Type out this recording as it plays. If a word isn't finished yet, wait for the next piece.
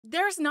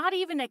there's not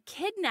even a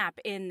kidnap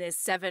in this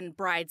Seven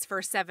Brides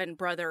for Seven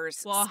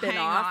Brothers Well, hang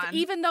spinoff, on.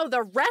 even though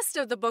the rest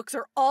of the books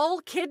are all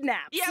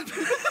kidnaps. Yep.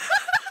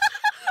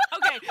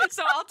 Okay,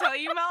 so I'll tell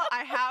you, Mel,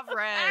 I have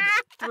read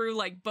through,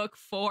 like, book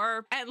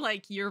 4, and,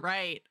 like, you're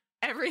right.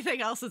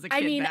 Everything else is a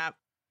kidnap.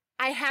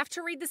 I have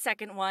to read the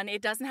second one.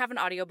 It doesn't have an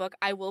audiobook.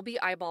 I will be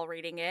eyeball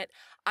reading it.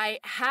 I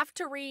have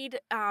to read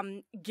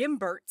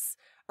Gimbert's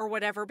or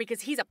whatever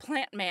because he's a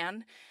plant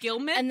man.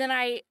 Gilmet? And then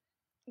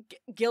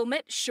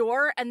Gilmet,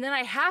 sure. And then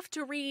I have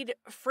to read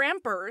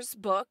Framper's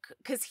book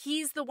because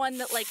he's the one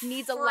that, like,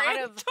 needs a lot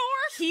of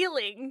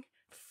healing.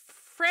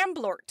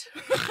 Framblort.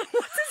 What's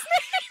his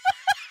name?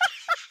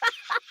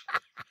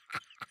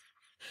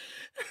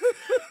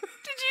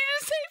 Did you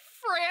just say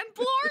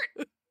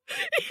Framblort?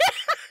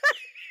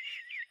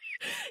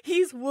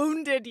 He's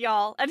wounded,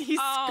 y'all, and he's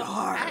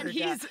scarred. And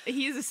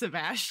he's a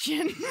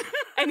Sebastian.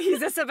 And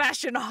he's a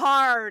Sebastian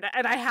hard,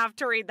 and I have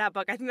to read that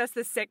book. I think that's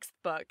the 6th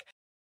book.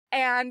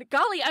 And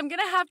golly, I'm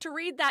going to have to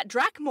read that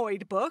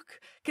Drakmoid book,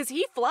 because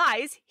he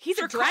flies. He's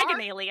a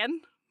dragon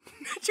alien.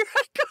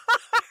 Drakkar.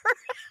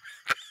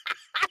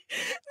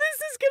 This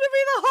is going to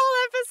be the whole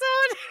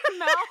episode.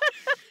 Mel,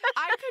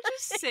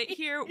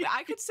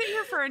 I could sit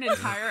here for an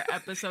entire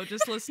episode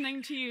just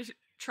listening to you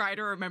try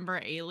to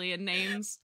remember alien names.